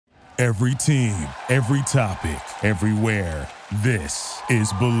Every team, every topic, everywhere. This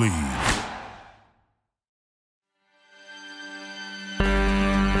is Believe.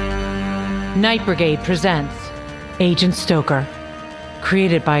 Night Brigade presents Agent Stoker,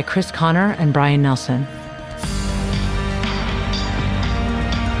 created by Chris Connor and Brian Nelson.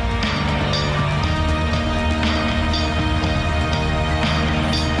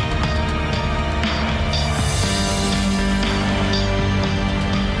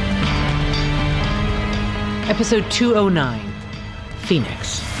 Episode 209,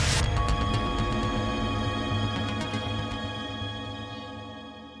 Phoenix.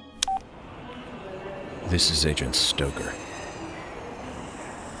 This is Agent Stoker.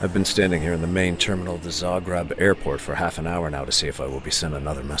 I've been standing here in the main terminal of the Zagreb airport for half an hour now to see if I will be sent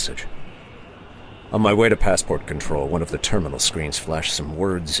another message. On my way to passport control, one of the terminal screens flashed some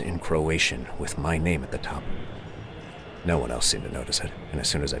words in Croatian with my name at the top. No one else seemed to notice it, and as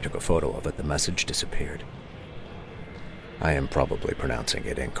soon as I took a photo of it, the message disappeared. I am probably pronouncing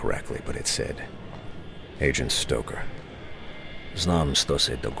it incorrectly, but it said, Agent Stoker. Znam što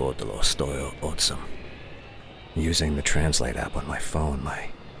se dogodilo s tvojim otcem. Using the Translate app on my phone, my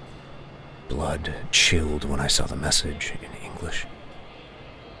blood chilled when I saw the message in English.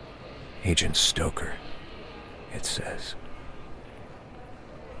 Agent Stoker, it says.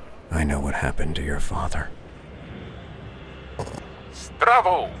 I know what happened to your father.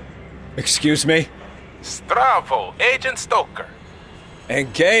 Stravo! Excuse me? Stravo, Agent Stoker.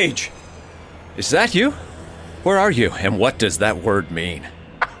 Engage! Is that you? Where are you, and what does that word mean?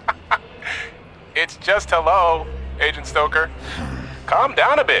 It's just hello, Agent Stoker. Calm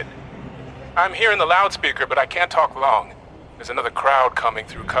down a bit. I'm here in the loudspeaker, but I can't talk long. There's another crowd coming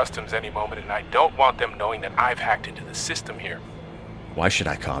through customs any moment, and I don't want them knowing that I've hacked into the system here. Why should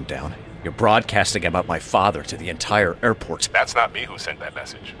I calm down? You're broadcasting about my father to the entire airport. That's not me who sent that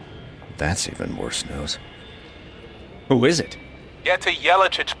message. That's even worse news. Who is it? Get to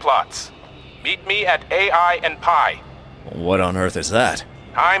Yelachich Plots. Meet me at AI and Pi. What on earth is that?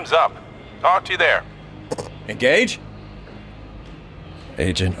 Time's up. Talk to you there. Engage?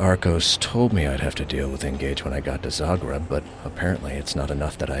 Agent Arcos told me I'd have to deal with Engage when I got to Zagreb, but apparently it's not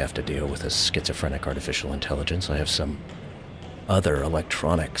enough that I have to deal with a schizophrenic artificial intelligence. I have some other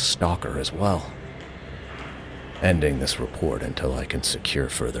electronic stalker as well. Ending this report until I can secure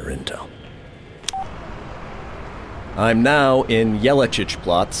further intel. I'm now in Yelachich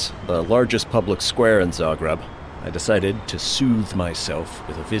Plots, the largest public square in Zagreb. I decided to soothe myself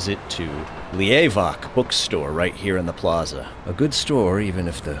with a visit to Lijevac bookstore right here in the plaza. A good store, even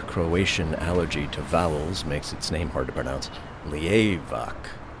if the Croatian allergy to vowels makes its name hard to pronounce. Lijevac.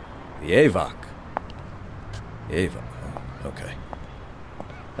 Lijevac. Lijevac. Oh, okay.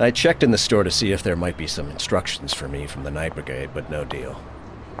 I checked in the store to see if there might be some instructions for me from the Night Brigade, but no deal.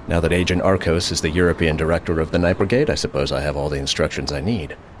 Now that Agent Arcos is the European director of the Night Brigade, I suppose I have all the instructions I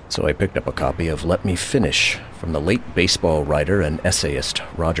need. So I picked up a copy of Let Me Finish from the late baseball writer and essayist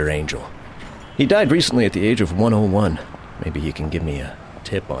Roger Angel. He died recently at the age of 101. Maybe he can give me a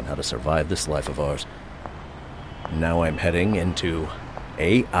tip on how to survive this life of ours. Now I'm heading into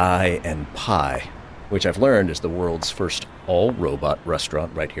AI and Pi, which I've learned is the world's first all-robot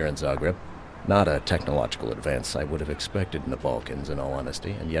restaurant right here in Zagreb. Not a technological advance I would have expected in the Balkans, in all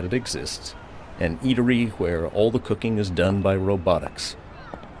honesty, and yet it exists. An eatery where all the cooking is done by robotics.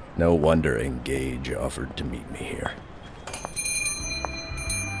 No wonder Engage offered to meet me here.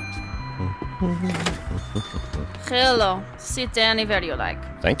 Hello. Sit anywhere you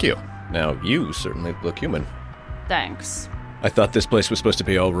like. Thank you. Now, you certainly look human. Thanks. I thought this place was supposed to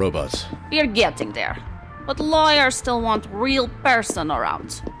be all robots. We're getting there. But lawyers still want real person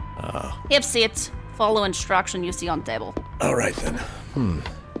around. Have seat. Follow instruction you see on table. All right, then.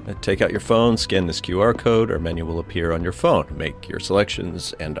 Take out your phone, scan this QR code, our menu will appear on your phone. Make your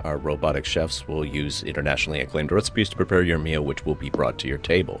selections, and our robotic chefs will use internationally acclaimed recipes to prepare your meal, which will be brought to your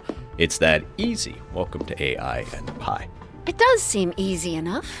table. It's that easy. Welcome to AI and Pi. It does seem easy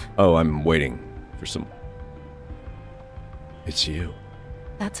enough. Oh, I'm waiting for some... It's you.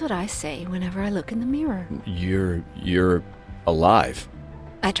 That's what I say whenever I look in the mirror. You're alive.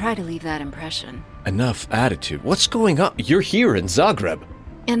 I try to leave that impression. Enough attitude. What's going on? You're here in Zagreb.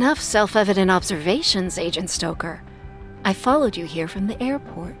 Enough self-evident observations, Agent Stoker. I followed you here from the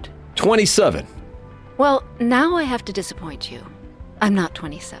airport. 27. Well, now I have to disappoint you. I'm not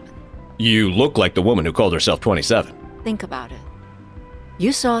 27. You look like the woman who called herself 27. Think about it.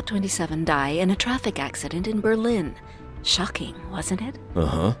 You saw 27 die in a traffic accident in Berlin. Shocking, wasn't it?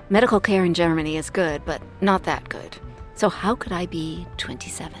 Uh-huh. Medical care in Germany is good, but not that good. So how could I be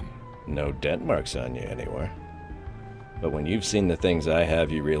 27? No dent marks on you anywhere. But when you've seen the things I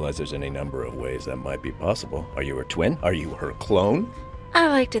have, you realize there's any number of ways that might be possible. Are you her twin? Are you her clone? I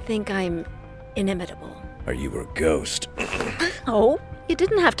like to think I'm inimitable. Are you her ghost? Oh, you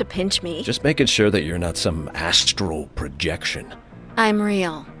didn't have to pinch me. Just making sure that you're not some astral projection. I'm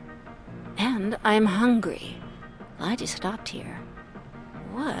real. And I'm hungry. Glad you stopped here.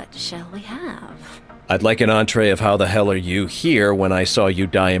 What shall we have? I'd like an entree of how the hell are you here when I saw you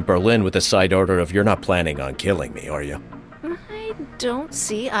die in Berlin with a side order of you're not planning on killing me, are you? I don't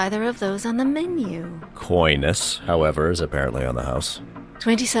see either of those on the menu. Coyness, however, is apparently on the house.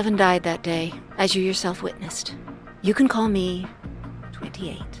 27 died that day, as you yourself witnessed. You can call me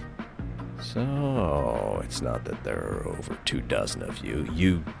 28. So, it's not that there are over 24 of you.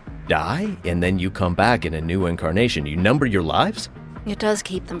 You die, and then you come back in a new incarnation. You number your lives? It does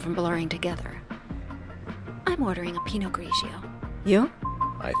keep them from blurring together. I'm ordering a Pinot Grigio. You?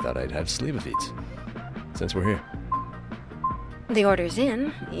 I thought I'd have Slivovic, since we're here. The order's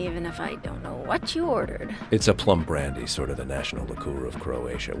in, even if I don't know what you ordered. It's a plum brandy, sort of the national liqueur of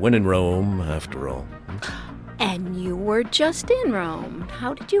Croatia. When in Rome, after all. And you were just in Rome.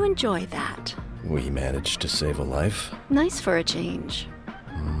 How did you enjoy that? We managed to save a life. Nice for a change.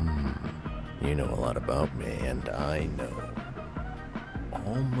 You know a lot about me, and I know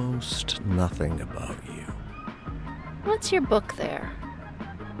almost nothing about you. What's your book there?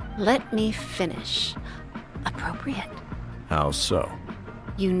 Let me finish. Appropriate. How so?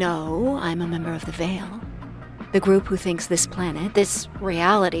 You know I'm a member of the Veil. The group who thinks this planet, this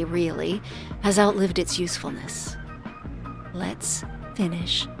reality really, has outlived its usefulness. Let's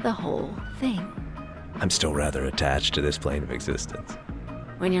finish the whole thing. I'm still rather attached to this plane of existence.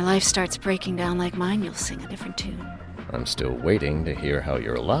 When your life starts breaking down like mine, you'll sing a different tune. I'm still waiting to hear how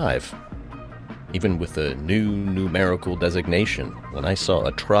you're alive. Even with the new numerical designation, when I saw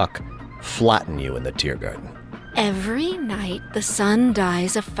a truck flatten you in the tear garden. Every night, the sun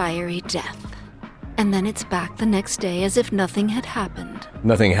dies a fiery death. And then it's back the next day as if nothing had happened.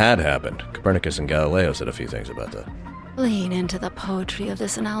 Nothing had happened. Copernicus and Galileo said a few things about that. Lean into the poetry of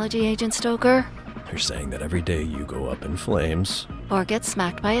this analogy, Agent Stoker. You're saying that every day you go up in flames. Or get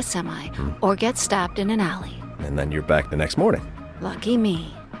smacked by a semi. Or get stabbed in an alley. And then you're back the next morning. Lucky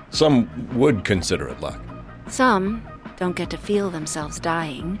me. Some would consider it luck. Some don't get to feel themselves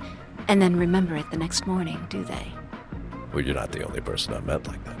dying and then remember it the next morning, do they? Well, you're not the only person I've met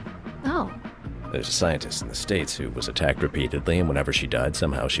like that. Oh. There's a scientist in the States who was attacked repeatedly, and whenever she died,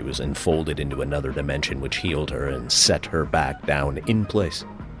 somehow she was enfolded into another dimension which healed her and set her back down in place.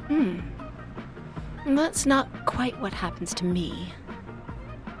 That's not quite what happens to me.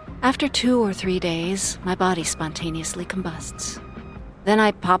 After 2 or 3 days, my body spontaneously combusts. Then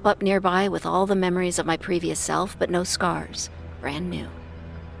I pop up nearby with all the memories of my previous self, but no scars. Brand new.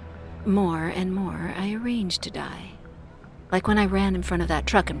 More and more, I arrange to die. Like when I ran in front of that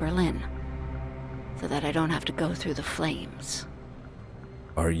truck in Berlin. So that I don't have to go through the flames.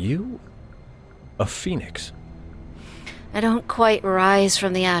 Are you a phoenix? I don't quite rise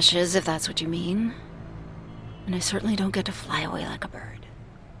from the ashes, if that's what you mean. And I certainly don't get to fly away like a bird.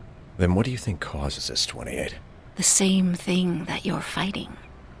 Then what do you think causes this, 28? The same thing that you're fighting.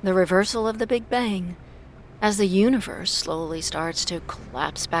 The reversal of the Big Bang. As the universe slowly starts to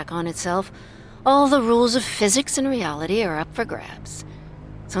collapse back on itself, all the rules of physics and reality are up for grabs.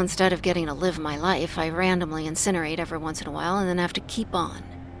 So instead of getting to live my life, I randomly incinerate every once in a while and then have to keep on,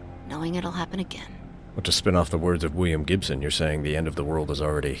 knowing it'll happen again. Well, to spin off the words of William Gibson, you're saying the end of the world is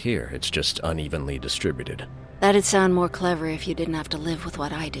already here. It's just unevenly distributed. That'd sound more clever if you didn't have to live with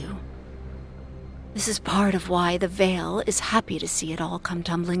what I do. This is part of why the Veil is happy to see it all come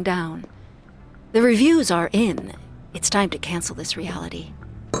tumbling down. The reviews are in. It's time to cancel this reality.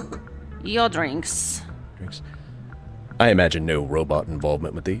 Your drinks. Drinks? I imagine no robot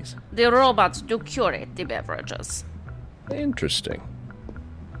involvement with these. The robots do curate the beverages. Interesting.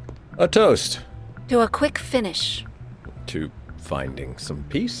 A toast. To a quick finish. To finding some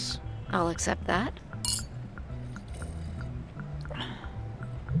peace. I'll accept that.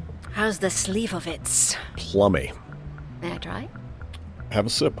 How's the Slivovic? Plummy. May I try? Have a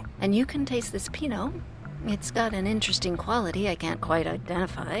sip. And you can taste this Pinot. It's got an interesting quality I can't quite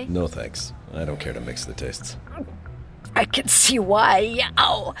identify. No thanks. I don't care to mix the tastes. I can see why.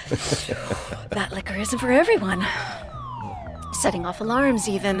 Ow! That liquor isn't for everyone. Setting off alarms,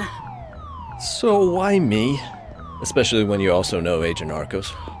 even. So why me? Especially when you also know Agent Arcos.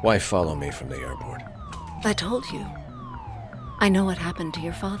 Why follow me from the airport? I told you. I know what happened to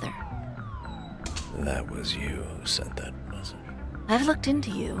your father. That was you who sent that message. I've looked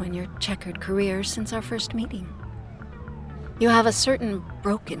into you and your checkered career since our first meeting. You have a certain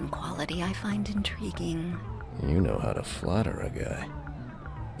broken quality I find intriguing. You know how to flatter a guy.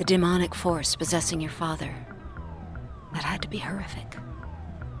 The demonic force possessing your father. That had to be horrific.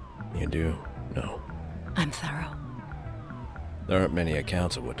 You do? No. I'm thorough. There aren't many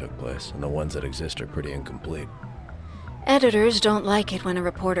accounts of what took place, and the ones that exist are pretty incomplete. Editors don't like it when a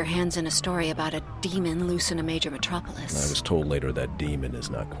reporter hands in a story about a demon loose in a major metropolis. I was told later that demon is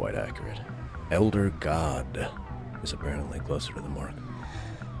not quite accurate. Elder God is apparently closer to the mark.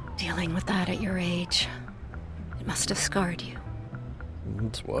 Dealing with that at your age, it must have scarred you.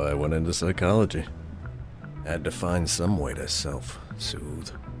 That's why I went into psychology. Had to find some way to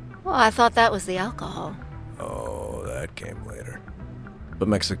self-soothe. Well, I thought that was the alcohol. Oh, that came later. But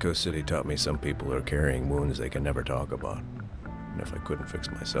Mexico City taught me some people are carrying wounds they can never talk about. And if I couldn't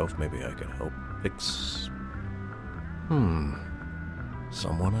fix myself, maybe I could help fix...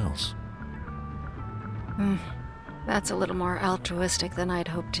 someone else. That's a little more altruistic than I'd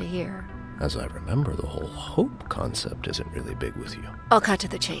hoped to hear. As I remember, the whole hope concept isn't really big with you. I'll cut to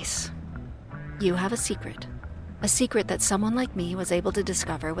the chase. You have a secret. A secret that someone like me was able to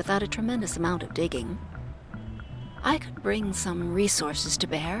discover without a tremendous amount of digging. I could bring some resources to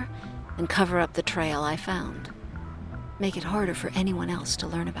bear and cover up the trail I found. Make it harder for anyone else to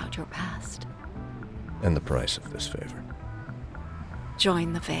learn about your past. And the price of this favor.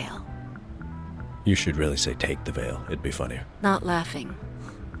 Join the Veil. You should really say take the veil. It'd be funnier. Not laughing.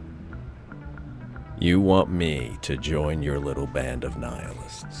 You want me to join your little band of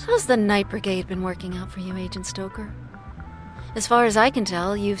nihilists. How's the Night Brigade been working out for you, Agent Stoker? As far as I can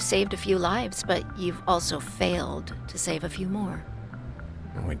tell, you've saved a few lives, but you've also failed to save a few more.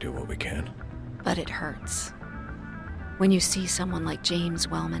 We do what we can. But it hurts. When you see someone like James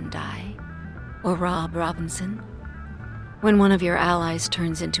Wellman die, or Rob Robinson, when one of your allies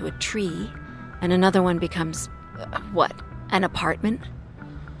turns into a tree, and another one becomes, an apartment?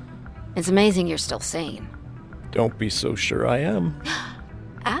 It's amazing you're still sane. Don't be so sure I am.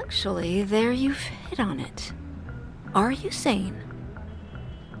 Actually, there you've hit on it. Are you sane?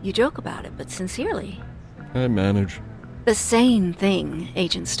 You joke about it, but sincerely. I manage. The sane thing,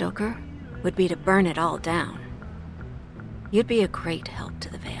 Agent Stoker, would be to burn it all down. You'd be a great help to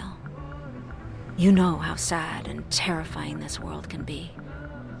the Veil. You know how sad and terrifying this world can be,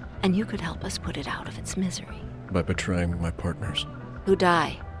 and you could help us put it out of its misery. By betraying my partners. Who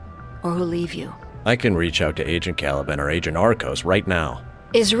die, or who leave you. I can reach out to Agent Caliban or Agent Arcos right now.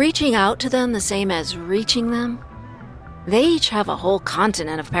 Is reaching out to them the same as reaching them? They each have a whole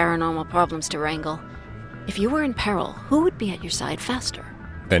continent of paranormal problems to wrangle. If you were in peril, who would be at your side faster?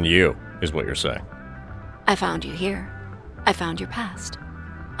 Then you, is what you're saying. I found you here. I found your past.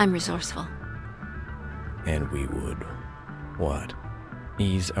 I'm resourceful. And we would... what?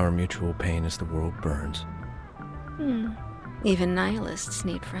 Ease our mutual pain as the world burns. Even nihilists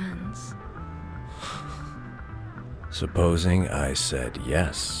need friends. Supposing I said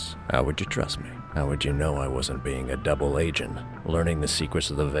yes, how would you trust me? How would you know I wasn't being a double agent, learning the secrets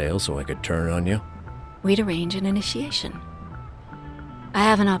of the Veil so I could turn on you? We'd arrange an initiation. I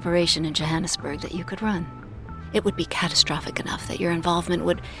have an operation in Johannesburg that you could run. It would be catastrophic enough that your involvement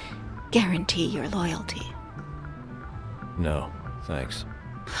would guarantee your loyalty. No, thanks.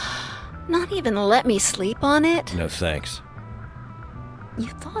 Not even let me sleep on it? No thanks. You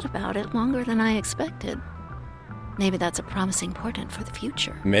thought about it longer than I expected. Maybe that's a promising portent for the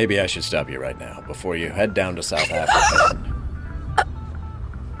future. Maybe I should stop you right now, before you head down to South Africa.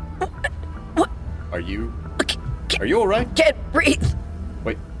 What? Are you all right? Can't breathe.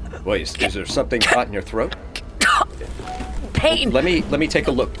 Wait, is there something hot in your throat? Pain. Let me take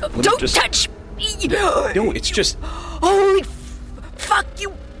a look. Don't touch me. No, it's just... Holy fuck,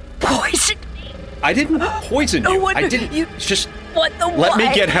 you poisoned me. I didn't poison you. I didn't... It's just... Let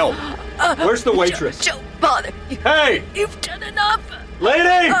me get help. Where's the waitress? Don't bother. Hey! You've done enough.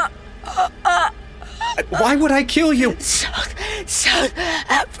 Lady! Why would I kill you? South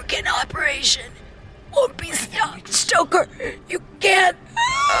African operation. Won't be stopped, Stoker. You can't.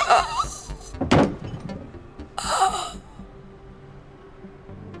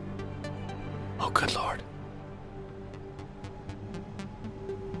 Oh, good Lord.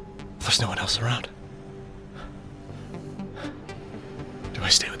 There's no one else around. Do I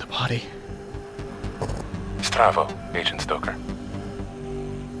stay with the body? Stravo, Agent Stoker.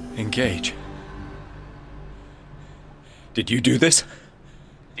 Engage. Did you do this?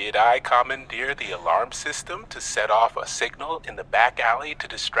 Did I commandeer the alarm system to set off a signal in the back alley to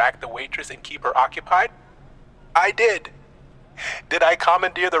distract the waitress and keep her occupied? I did. Did I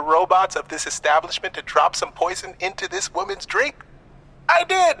commandeer the robots of this establishment to drop some poison into this woman's drink? I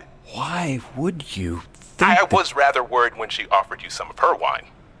did. Why would you think I was rather worried when she offered you some of her wine.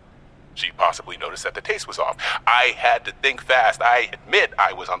 She possibly noticed that the taste was off. I had to think fast. I admit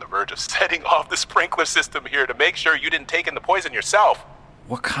I was on the verge of setting off the sprinkler system here to make sure you didn't take in the poison yourself.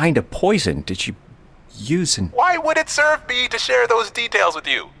 What kind of poison did you use in... Why would it serve me to share those details with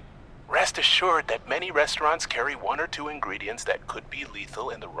you? Rest assured that many restaurants carry 1 or 2 ingredients that could be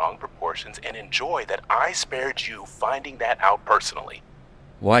lethal in the wrong proportions, and enjoy that I spared you finding that out personally.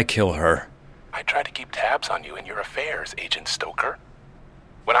 Why kill her? I try to keep tabs on you and your affairs, Agent Stoker.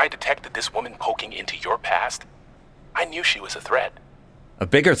 When I detected this woman poking into your past, I knew she was a threat. A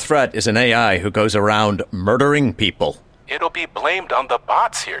bigger threat is an AI who goes around murdering people. It'll be blamed on the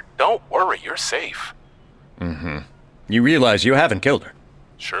bots here. Don't worry, you're safe. You realize you haven't killed her.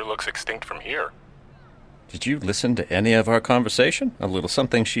 Sure looks extinct from here. Did you listen to any of our conversation? A little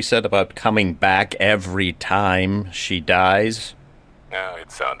something she said about coming back every time she dies? No,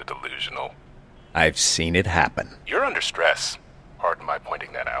 it sounded delusional. I've seen it happen. You're under stress. Pardon my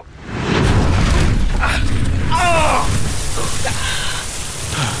pointing that out.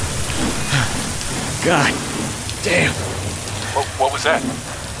 God damn. What was that?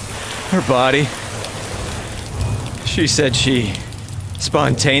 Her body. She said she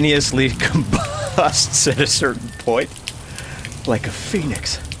spontaneously combusts at a certain point. Like a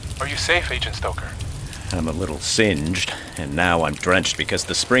phoenix. Are you safe, Agent Stoker? I'm a little singed, and now I'm drenched because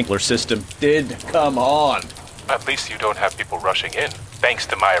the sprinkler system did come on. At least you don't have people rushing in, thanks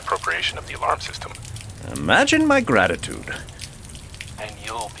to my appropriation of the alarm system. Imagine my gratitude. And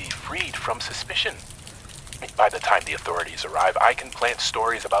you'll be freed from suspicion. By the time the authorities arrive, I can plant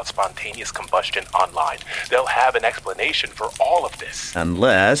stories about spontaneous combustion online. They'll have an explanation for all of this.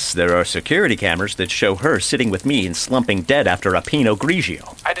 Unless there are security cameras that show her sitting with me and slumping dead after a Pinot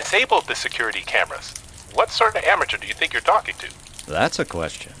Grigio. I disabled the security cameras. What sort of amateur do you think you're talking to? That's a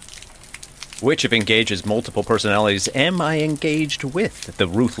question. Which of Engage's multiple personalities am I engaged with? The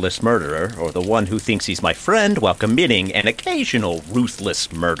ruthless murderer, or the one who thinks he's my friend while committing an occasional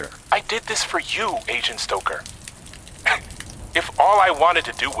ruthless murder? I did this for you, Agent Stoker. If all I wanted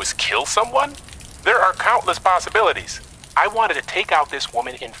to do was kill someone, there are countless possibilities. I wanted to take out this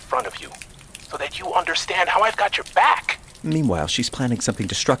woman in front of you, so that you understand how I've got your back. Meanwhile, she's planning something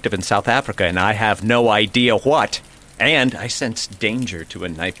destructive in South Africa, and I have no idea what. And I sense danger to a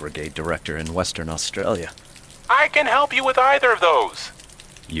night brigade director in Western Australia. I can help you with either of those.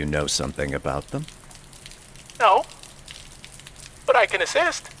 You know something about them? No, but I can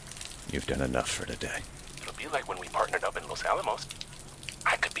assist. You've done enough for today. It'll be like when we partnered up in Los Alamos.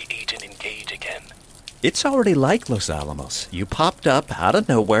 I could be Agent Engage again. It's already like Los Alamos. You popped up out of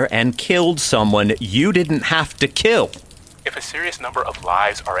nowhere and killed someone you didn't have to kill. If a serious number of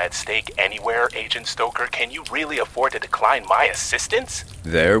lives are at stake anywhere, Agent Stoker, can you really afford to decline my assistance?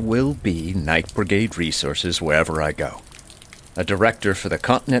 There will be Night Brigade resources wherever I go. A director for the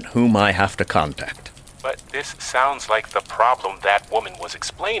continent whom I have to contact. But this sounds like the problem that woman was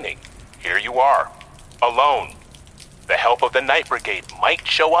explaining. Here you are, alone. The help of the Night Brigade might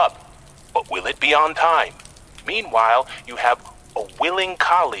show up, but will it be on time? Meanwhile, you have a willing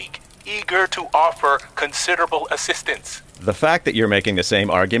colleague eager to offer considerable assistance. The fact that you're making the same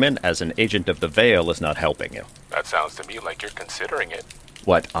argument as an agent of the Veil is not helping you. That sounds to me like you're considering it.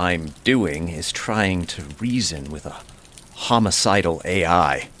 What I'm doing is trying to reason with a homicidal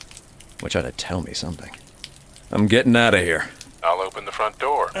AI, which ought to tell me something. I'm getting out of here. I'll open the front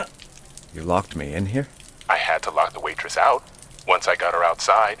door. You locked me in here? I had to lock the waitress out. Once I got her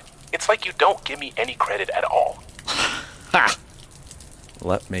outside, it's like you don't give me any credit at all. Ha!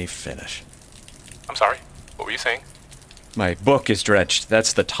 Let me finish. I'm sorry, what were you saying? My book is drenched.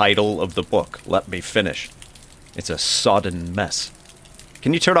 That's the title of the book. Let me finish. It's a sodden mess.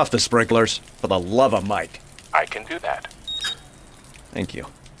 Can you turn off the sprinklers? For the love of Mike. I can do that. Thank you.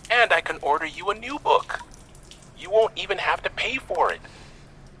 And I can order you a new book. You won't even have to pay for it.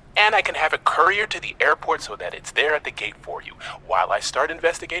 And I can have it couriered to the airport so that it's there at the gate for you. While I start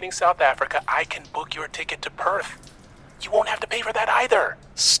investigating South Africa, I can book your ticket to Perth. You won't have to pay for that either.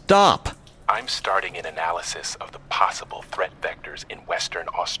 Stop! I'm starting an analysis of the possible threat vectors in Western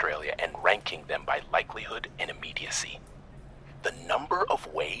Australia and ranking them by likelihood and immediacy. The number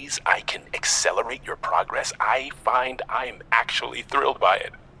of ways I can accelerate your progress, I find I'm actually thrilled by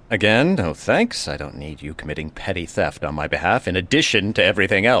it. Again, no thanks. I don't need you committing petty theft on my behalf in addition to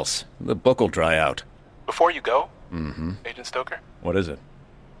everything else. The book will dry out. Before you go, Agent Stoker, What is it?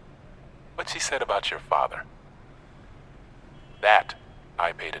 what she said about your father. That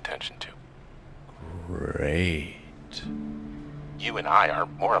I paid attention to. Great. You and I are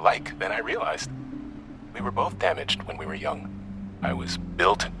more alike than I realized. We were both damaged when we were young. I was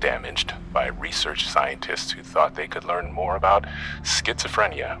built damaged by research scientists who thought they could learn more about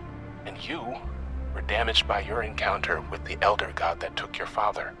schizophrenia And you were damaged by your encounter with the Elder God that took your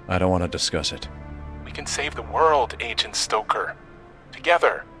father. I don't want to discuss it. We can save the world, Agent Stoker.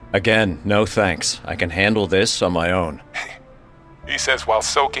 Together. Again, no thanks. I can handle this on my own. He says while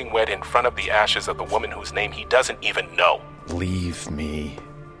soaking wet in front of the ashes of the woman whose name he doesn't even know. Leave me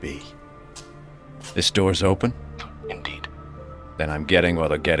be. This door's open? Indeed. Then I'm getting while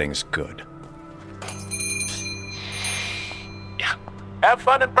the getting's good. Yeah. Have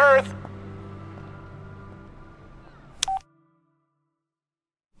fun in Perth.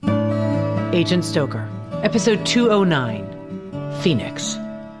 Agent Stoker, Episode 209, Phoenix.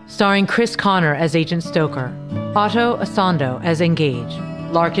 Starring Chris Connor as Agent Stoker, Otto Asando as Engage,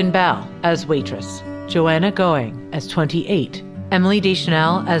 Larkin Bell as Waitress, Joanna Going as 28, Emily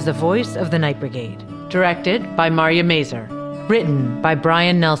Deschanel as the voice of the Night Brigade. Directed by Maria Mazer. Written by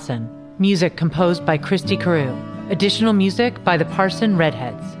Brian Nelson. Music composed by Christy Carew. Additional music by the Parson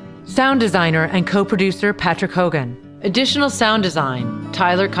Redheads. Sound designer and co-producer Patrick Hogan. Additional sound design,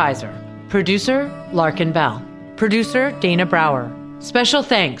 Tyler Kaiser. Producer, Larkin Bell. Producer, Dana Brower. Special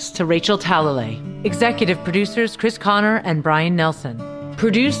thanks to Rachel Talalay. Executive producers Chris Connor and Brian Nelson.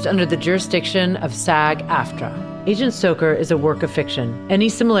 Produced under the jurisdiction of SAG-AFTRA. Agent Stoker is a work of fiction. Any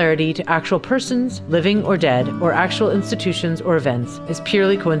similarity to actual persons, living or dead, or actual institutions or events is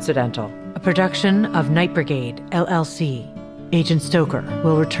purely coincidental. A production of Night Brigade, LLC. Agent Stoker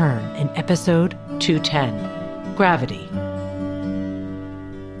will return in episode 210, Gravity.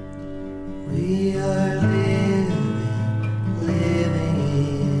 We are living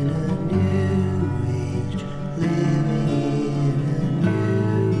in a new age, living in a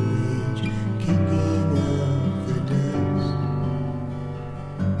new age, kicking up the dust.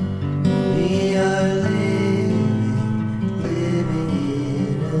 We are living in a new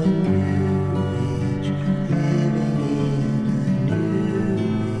age, living in a new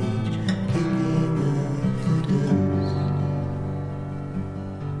age, kicking up the dust.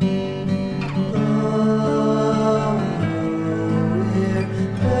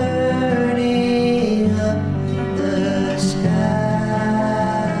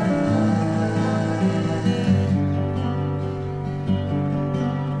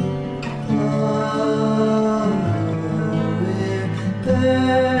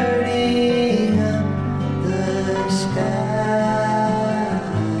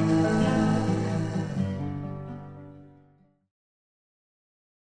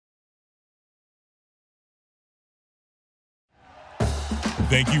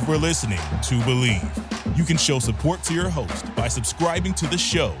 Thank you for listening to Believe. You can show support to your host by subscribing to the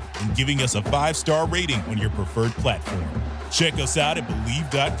show and giving us a 5-star rating on your preferred platform. Check us out at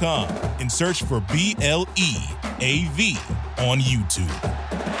Believe.com and search for BLEAV on YouTube.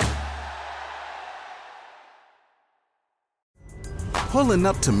 Pulling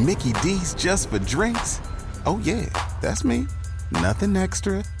up to Mickey D's just for drinks? Oh yeah, that's me. Nothing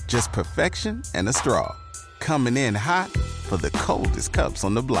extra, just perfection and a straw. Coming in hot for the coldest cups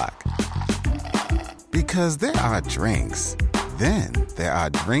on the block. Because there are drinks. Then there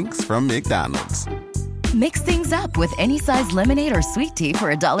are drinks from McDonald's. Mix things up with any size lemonade or sweet tea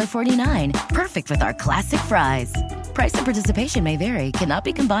for $1.49. Perfect with our classic fries. Price and participation may vary. Cannot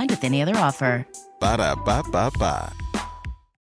be combined with any other offer. Ba-da-ba-ba-ba.